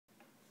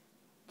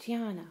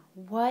Gianna,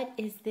 what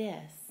is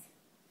this?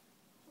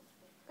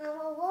 I'm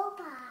a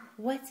robot.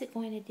 What's it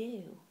going to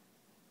do?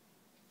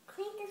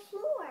 Clean the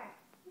floor.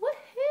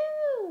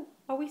 Woohoo!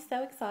 Are we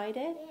so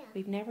excited? Yeah.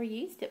 We've never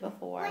used it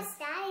before. What's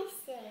Daddy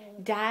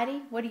saying?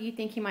 Daddy, what do you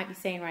think he might be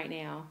saying right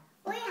now?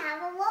 We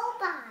have a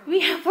robot. We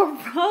have a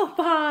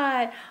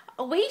robot.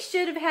 We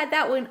should have had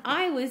that when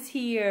I was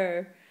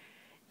here.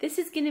 This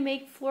is going to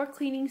make floor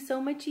cleaning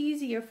so much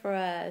easier for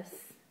us.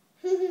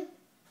 I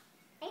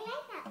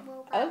like that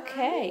robot.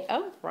 Okay,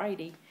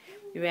 alrighty.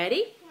 You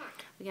ready? Yeah.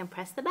 We're going to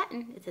press the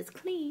button. It says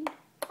clean.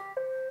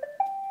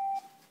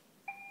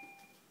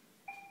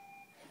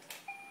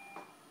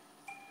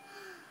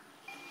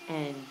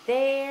 And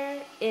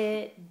there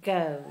it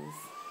goes.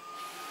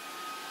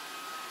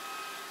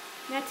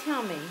 Now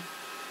tell me,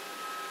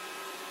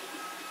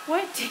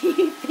 what do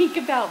you think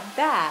about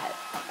that?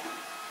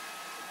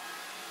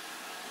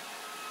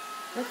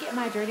 Look at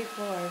my dirty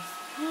floors.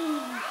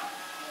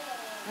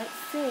 Let's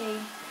see.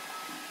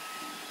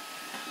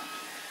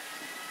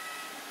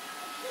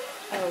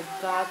 Oh,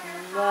 God,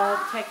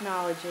 love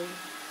technology.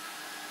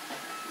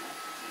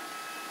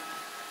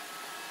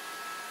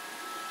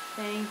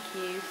 Thank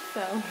you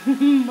so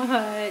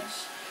much.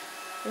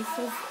 This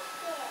was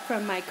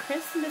from my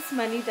Christmas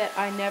money that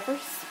I never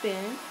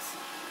spent.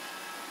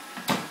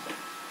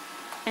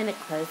 And it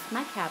closed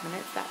my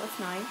cabinets. That was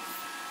nice.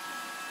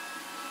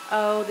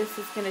 Oh, this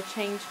is going to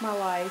change my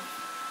life.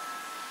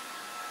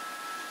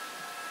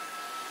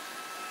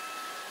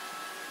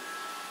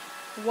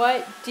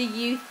 What do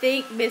you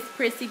think, Miss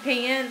Prissy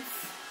Pants?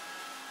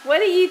 What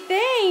do you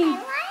think?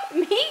 I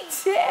like Me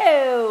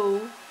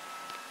too.